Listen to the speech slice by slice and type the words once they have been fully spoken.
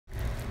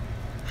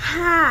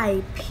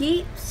Hi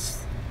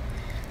peeps.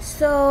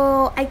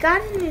 So I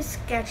got a new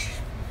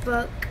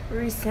sketchbook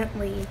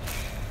recently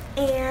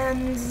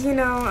and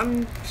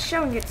I'm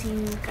showing it to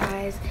you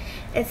guys.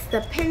 It's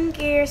the Pen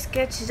Gear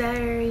Sketch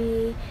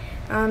Diary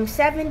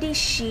 70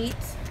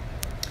 sheets,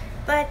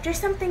 but there's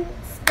something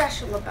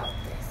special about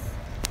this.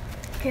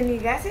 Can you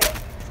guess it?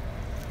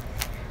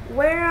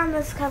 Where on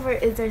this cover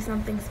is there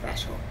something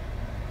special?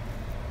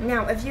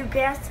 Now if you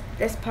guess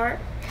this part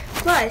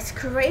plus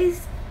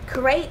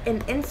create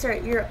and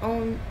insert your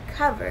own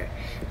cover,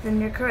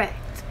 then you're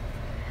correct.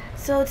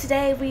 So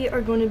today we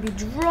are going to be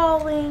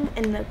drawing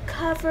in the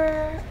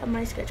cover of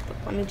my sketchbook.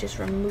 Let me just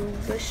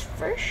remove this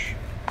first.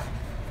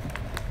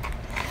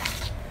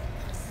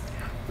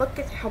 Look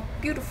at how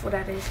beautiful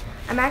that is.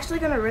 I'm actually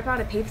going to rip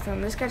out a page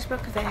from this sketchbook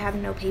because I have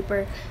no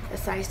paper the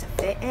size to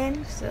fit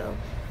in. So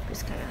I'm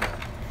just going to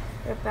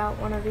rip out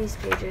one of these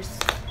pages.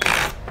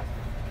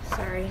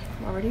 Sorry,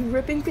 I'm already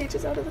ripping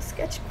pages out of the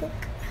sketchbook.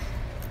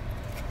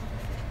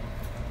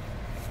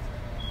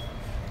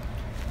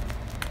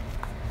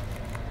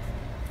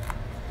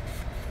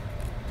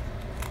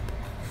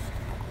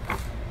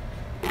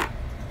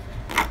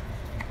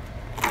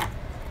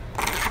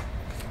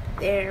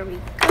 There we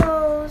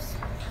go.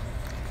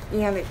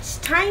 And it's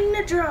time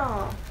to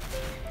draw.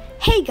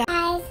 Hey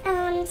guys,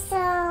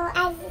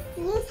 so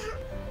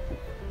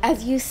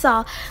as you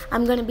saw,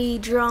 I'm gonna be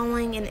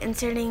drawing and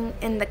inserting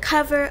in the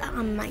cover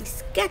on my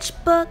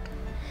sketchbook.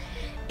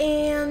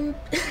 And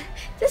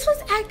this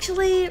was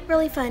actually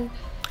really fun.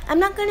 I'm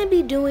not gonna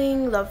be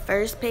doing the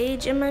first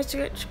page in my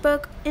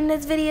sketchbook in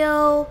this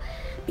video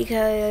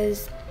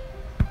because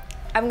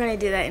I'm gonna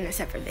do that in a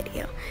separate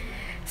video.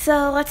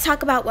 So let's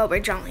talk about what we're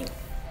drawing.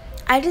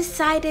 I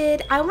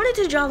decided I wanted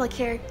to draw a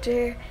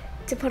character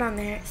to put on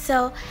there.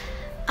 So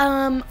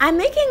I'm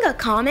making a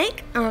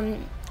comic.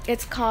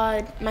 It's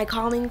called My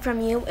Calling From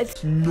You.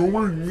 It's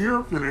nowhere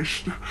near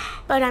finished,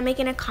 but I'm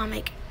making a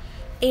comic.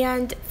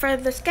 And for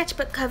the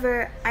sketchbook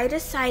cover, I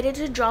decided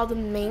to draw the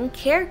main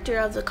character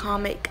of the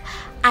comic,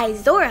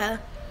 Izora.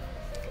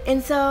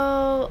 And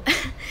so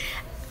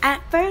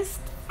at first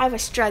I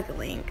was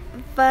struggling,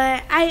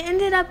 but I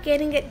ended up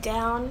getting it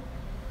down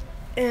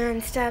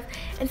and stuff.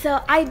 And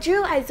so I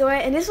drew Izora,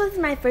 and this was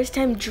my first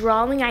time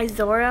drawing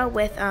Izora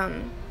with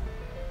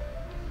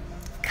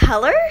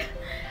color.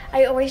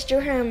 I always drew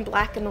her in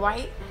black and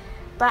white,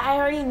 but I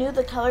already knew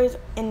the colors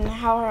and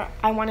how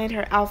I wanted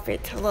her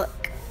outfit to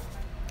look.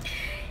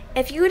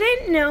 If you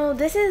didn't know,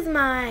 this is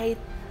my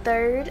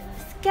third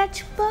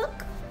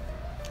sketchbook.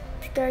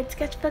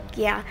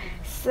 Yeah.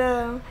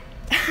 So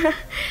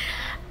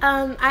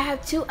I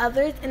have two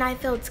others, and I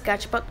filled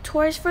sketchbook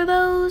tours for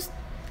those.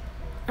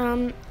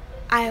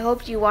 I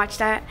hope you watched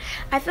that.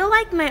 I feel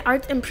like my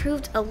art's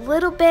improved a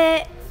little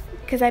bit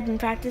because I've been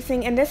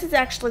practicing, and this is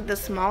actually the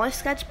smallest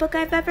sketchbook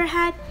I've ever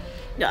had.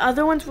 The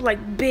other ones were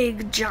like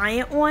big,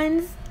 giant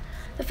ones.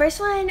 The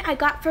first one I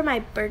got for my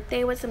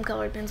birthday with some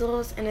colored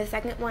pencils, and the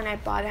second one I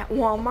bought at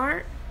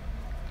Walmart.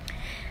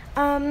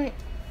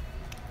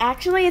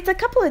 Actually, it's a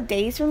couple of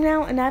days from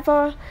now, and I've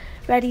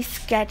already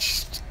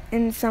sketched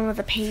in some of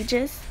the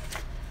pages.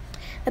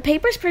 The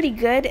paper's pretty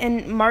good,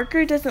 and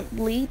marker doesn't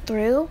bleed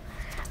through.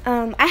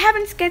 I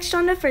haven't sketched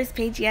on the first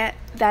page yet.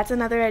 That's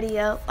another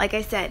video, like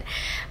I said.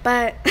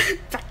 But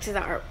back to the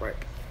artwork.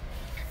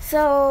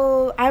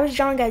 So I was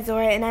drawing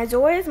Izora, and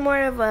Izora is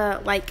more of a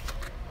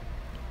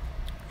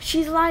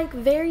she's like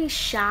very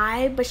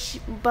shy,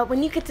 but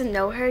when you get to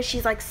know her,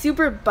 she's like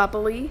super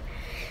bubbly.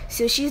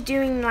 So she's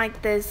doing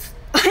like this,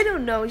 I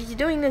don't know, she's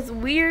doing this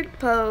weird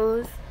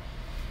pose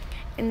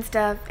and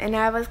stuff, and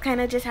I was kind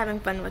of just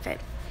having fun with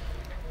it.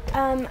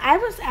 I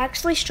was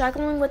actually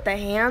struggling with the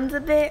hands a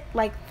bit,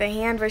 like the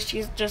hand where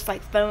she's just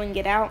like throwing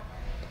it out.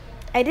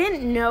 I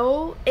didn't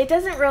know, it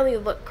doesn't really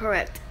look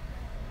correct.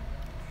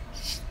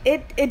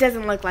 It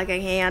doesn't look like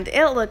a hand.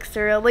 It looks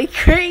really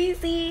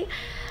crazy.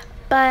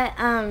 But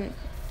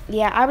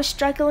yeah, I was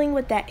struggling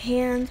with that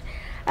hand.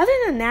 Other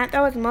than that,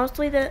 that was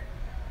mostly the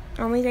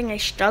only thing I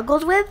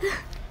struggled with.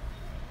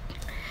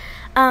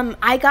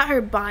 I got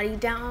her body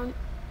down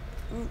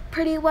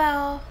pretty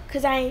well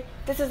because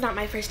this is not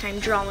my first time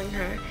drawing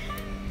her.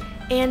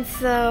 And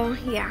so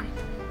yeah,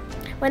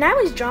 when I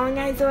was drawing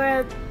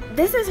Izora,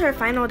 this is her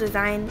final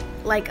design,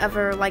 like of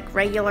her like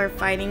regular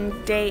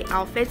fighting day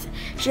outfits.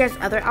 She has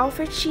other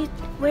outfits she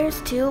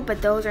wears too,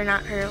 but those are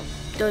not her.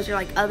 Those are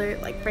like other,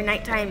 like for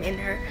nighttime in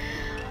her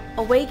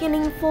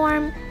awakening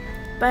form.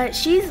 But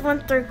she's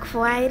went through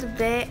quite a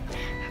bit.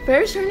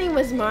 First her name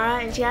was Mara,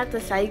 and she had the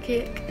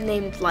sidekick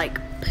named like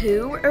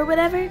Pooh or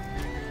whatever.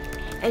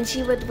 And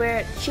she was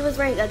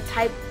wearing a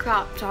tight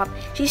crop top.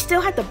 She still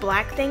had the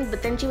black thing,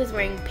 but then she was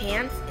wearing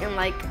pants and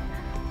like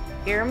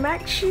Air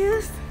Max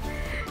shoes.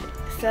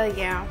 So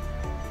yeah,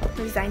 the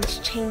designs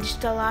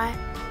changed a lot.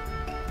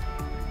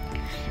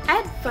 I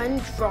had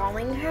fun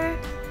drawing her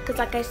because,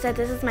 like I said,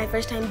 this is my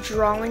first time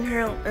drawing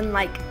her in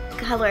like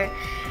color.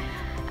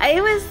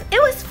 It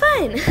was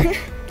fun.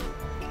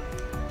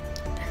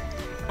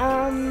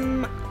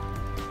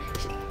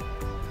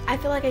 I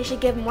feel like I should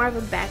give more of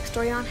a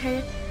backstory on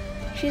her.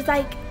 She's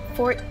like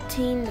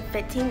 14 to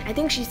 15. I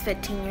think she's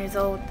 15 years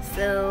old.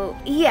 So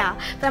yeah,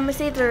 but I'm gonna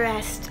save the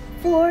rest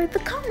for the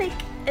comic.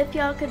 If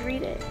y'all could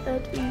read it,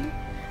 that'd be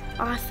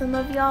awesome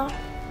of y'all.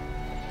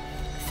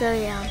 So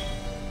yeah,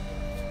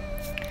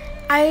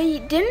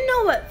 I didn't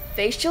know what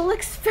facial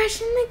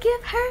expression to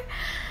give her.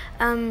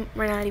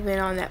 We're not even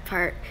on that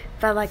part,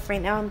 but like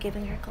right now I'm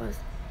giving her clothes.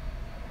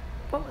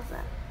 What was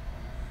that?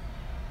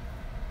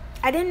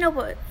 I didn't know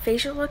what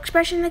facial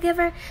expression to give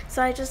her,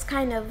 so I just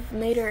kind of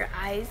made her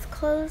eyes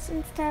close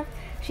and stuff.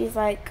 She's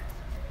like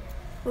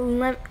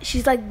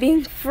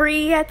being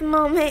free at the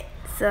moment,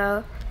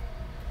 so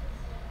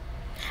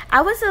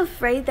I was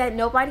afraid that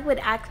nobody would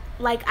act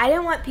like, I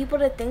didn't want people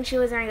to think she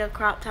was wearing a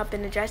crop top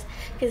and a dress,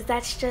 because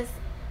that's just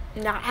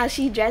not how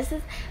she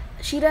dresses.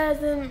 She's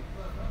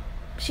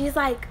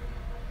like,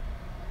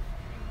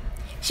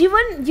 you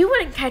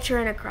wouldn't catch her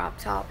in a crop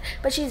top,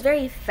 but she's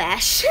very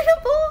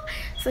fashionable,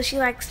 so she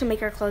likes to make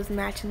her clothes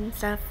match and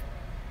stuff.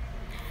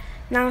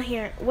 Now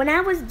here, when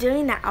I was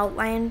doing the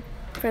outline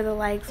for the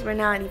legs, we're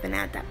not even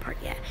at that part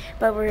yet,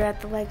 but we're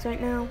at the legs right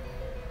now.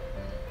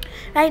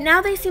 Right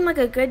now they seem like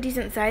a good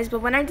decent size,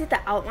 but when I did the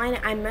outline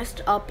I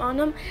messed up on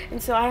them,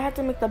 and so I had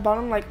to make the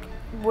bottom like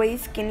way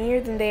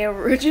skinnier than they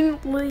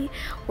originally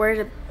were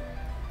to,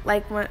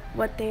 like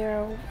what they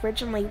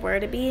originally were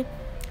to be.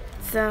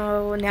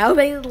 So now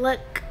they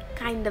look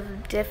kind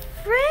of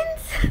different.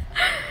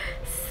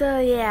 So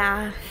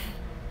yeah,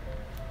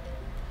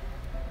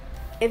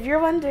 if you're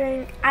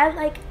wondering,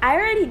 I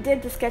already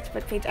did the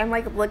sketchbook page. I'm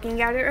like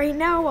looking at it right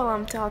now while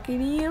I'm talking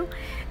to you.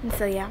 And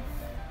so yeah,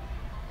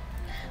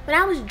 when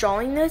I was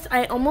drawing this,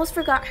 I almost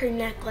forgot her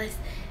necklace,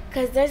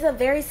 because there's a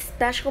very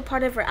special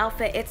part of her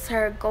outfit. It's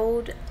her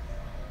gold.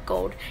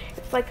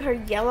 It's like her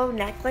yellow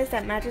necklace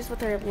that matches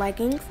with her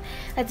leggings.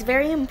 That's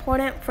very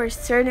important for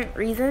certain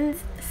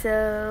reasons.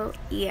 So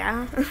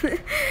yeah.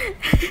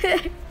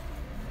 I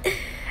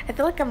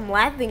feel like I'm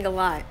laughing a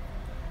lot.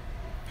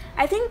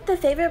 I think the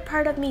favorite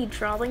part of me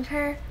drawing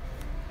her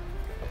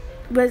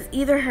was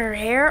either her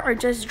hair or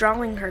just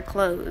drawing her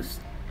clothes.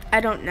 I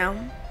don't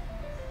know.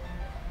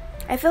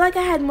 I feel like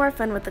I had more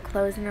fun with the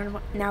clothes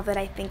now that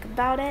I think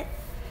about it.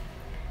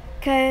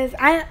 Because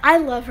I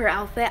love her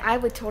outfit. I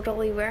would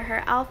totally wear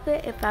her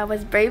outfit if I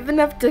was brave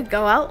enough to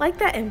go out like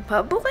that in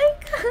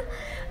public.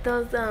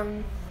 Those,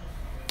 I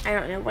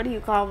don't know, what do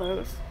you call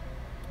those?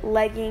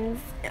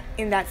 Leggings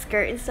in that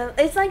skirt and stuff.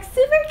 It's like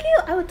super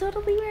cute. I would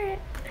totally wear it.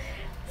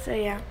 So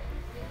yeah.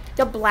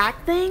 The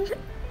black thing,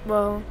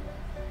 well,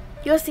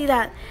 you'll see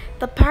that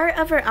the part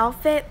of her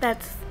outfit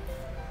that's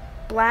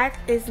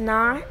black is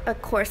not a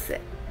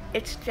corset.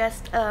 It's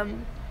just,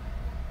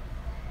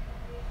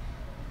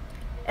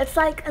 it's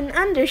like an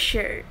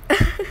undershirt.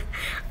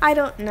 I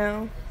don't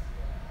know.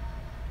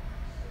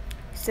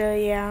 So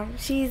yeah,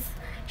 she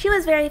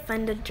was very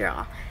fun to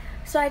draw.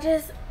 So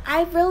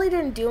I really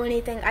didn't do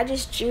anything. I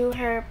just drew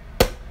her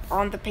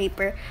on the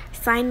paper,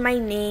 signed my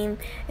name,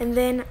 and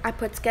then I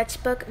put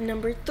sketchbook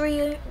number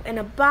 3 in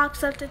a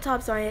box at the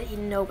top so I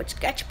know which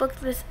sketchbook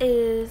this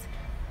is.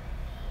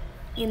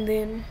 And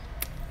then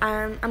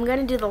I'm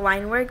gonna do the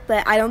line work,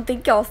 but I don't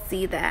think y'all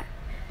see that.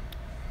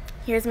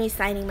 Here's me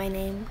signing my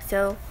name,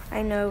 so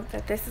I know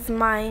that this is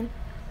mine,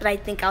 but I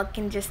think I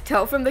can just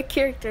tell from the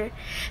character.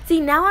 See,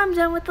 now I'm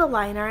done with the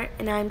line art,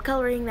 and I'm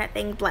coloring that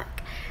thing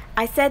black.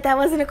 I said that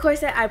wasn't a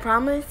corset. I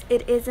promise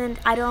it isn't.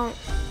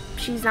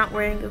 She's not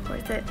wearing a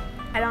corset.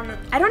 I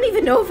don't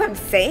even know if I'm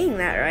saying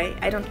that right.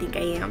 I don't think I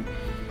am.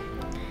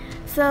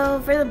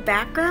 So for the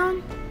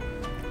background,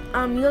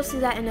 you'll see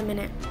that in a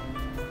minute.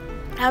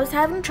 I was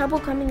having trouble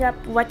coming up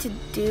what to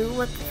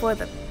do for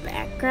the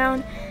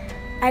background.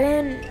 I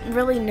didn't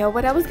really know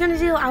what I was gonna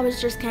do. I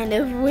was just kind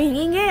of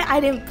winging it. I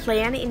didn't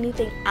plan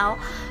anything out.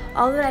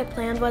 All that I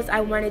planned was I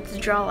wanted to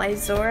draw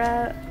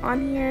Izora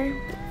on here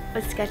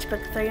with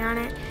sketchbook 3 on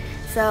it.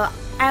 So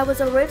I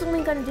was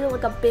originally gonna do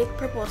like a big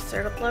purple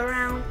circle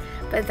around,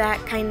 but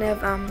that kind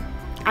of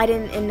I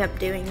didn't end up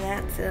doing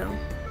that. So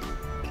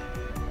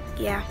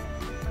yeah,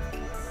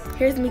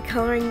 here's me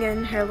coloring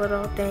in her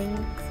little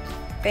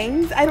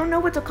things. I don't know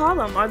what to call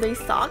them. Are they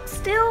socks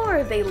still, or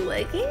are they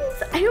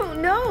leggings? I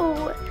don't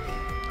know.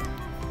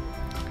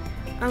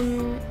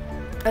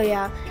 Oh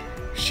yeah,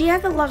 she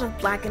has a lot of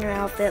black in her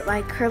outfit.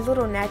 Like her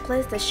little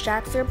necklace, the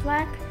straps are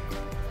black.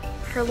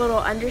 Her little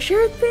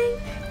undershirt thing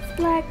is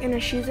black, and her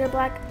shoes are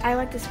black. I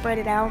like to spread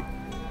it out.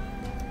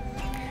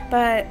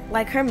 But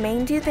like her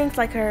main 2 things,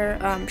 like her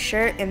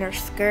shirt and her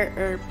skirt,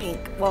 are pink.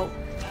 Well,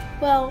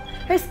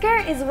 her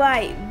skirt is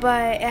white,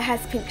 but it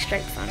has pink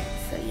stripes on it.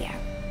 So yeah,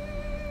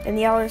 and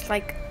the yellow is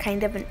like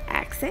kind of an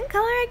accent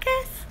color, I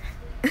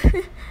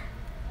guess.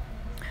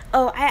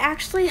 Oh, I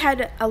actually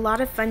had a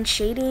lot of fun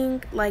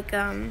shading. Like,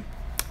 I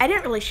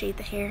didn't really shade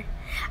the hair.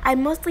 I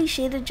mostly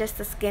shaded just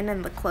the skin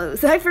and the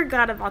clothes. I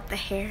forgot about the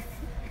hair.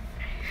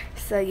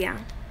 So yeah.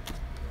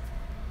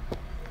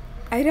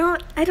 I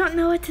don't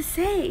know what to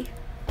say.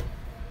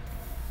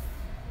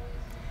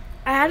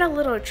 I had a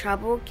little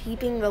trouble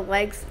keeping the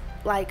legs,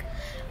 like,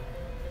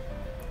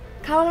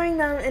 coloring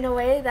them in a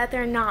way that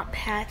they're not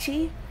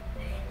patchy.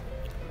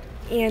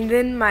 and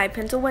then my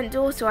pencil went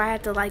dull, so I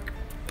had to like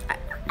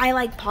I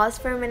like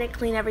paused for a minute,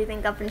 clean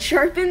everything up, and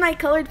sharpen my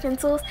colored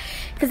pencils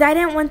because I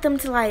didn't want them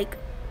to like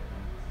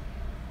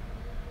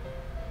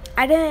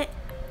I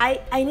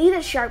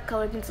needed sharp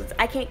colored pencils.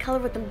 I can't color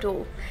with them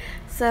dull,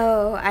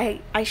 so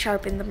I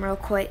sharpened them real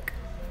quick.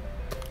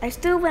 I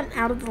still went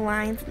out of the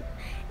lines,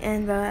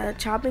 and the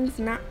chopping's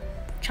not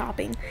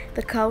chopping.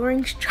 The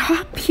coloring's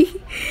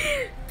choppy,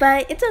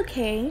 but it's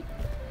okay.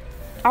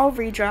 I'll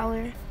redraw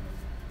her.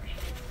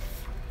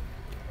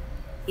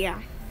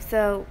 Yeah,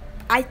 so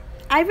I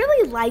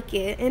really like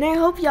it, and I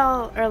hope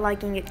y'all are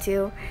liking it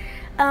too.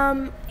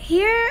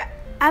 Here,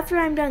 after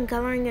I'm done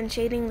coloring and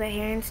shading the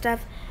hair and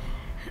stuff,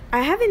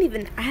 I haven't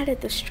even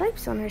added the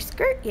stripes on her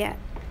skirt yet.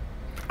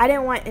 I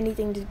didn't want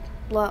anything to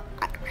look.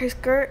 Her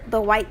skirt,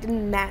 the white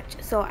didn't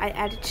match, so I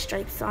added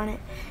stripes on it,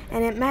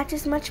 and it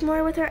matches much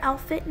more with her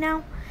outfit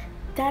now.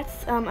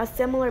 That's a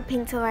similar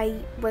pink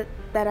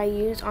that I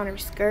used on her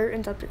skirt,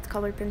 and it's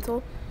colored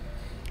pencil.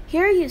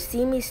 Here you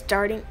see me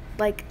starting,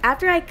 like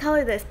after I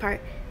color this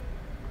part,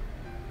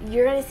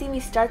 you're gonna see me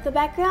start the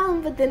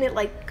background, but then it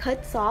like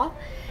cuts off,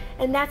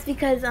 and that's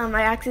because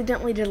I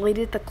accidentally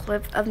deleted the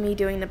clip of me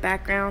doing the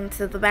background,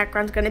 so the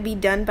background's gonna be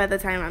done by the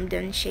time I'm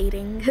done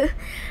shading.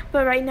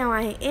 But right now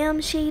I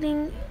am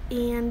shading,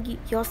 and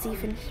you'll see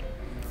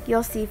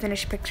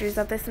finished pictures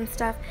of this and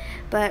stuff.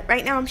 But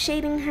right now I'm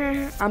shading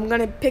her. I'm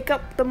gonna pick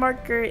up the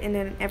marker, and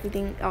then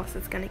everything else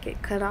is gonna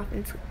get cut off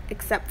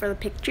except for the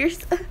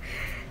pictures.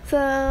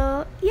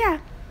 So yeah.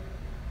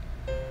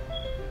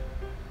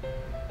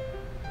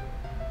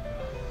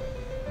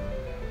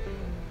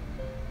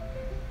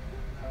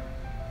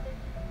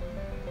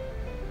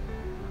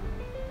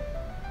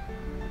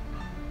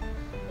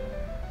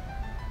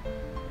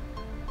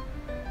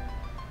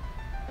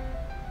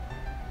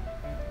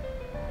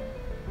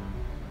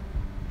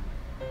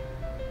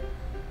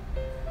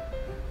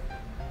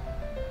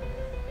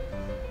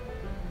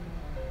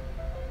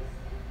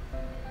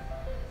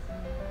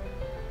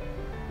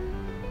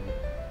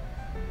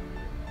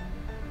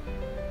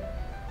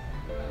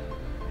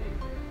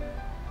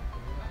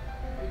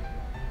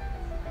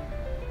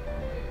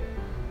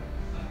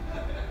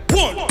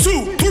 One,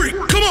 two, three,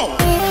 come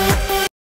on!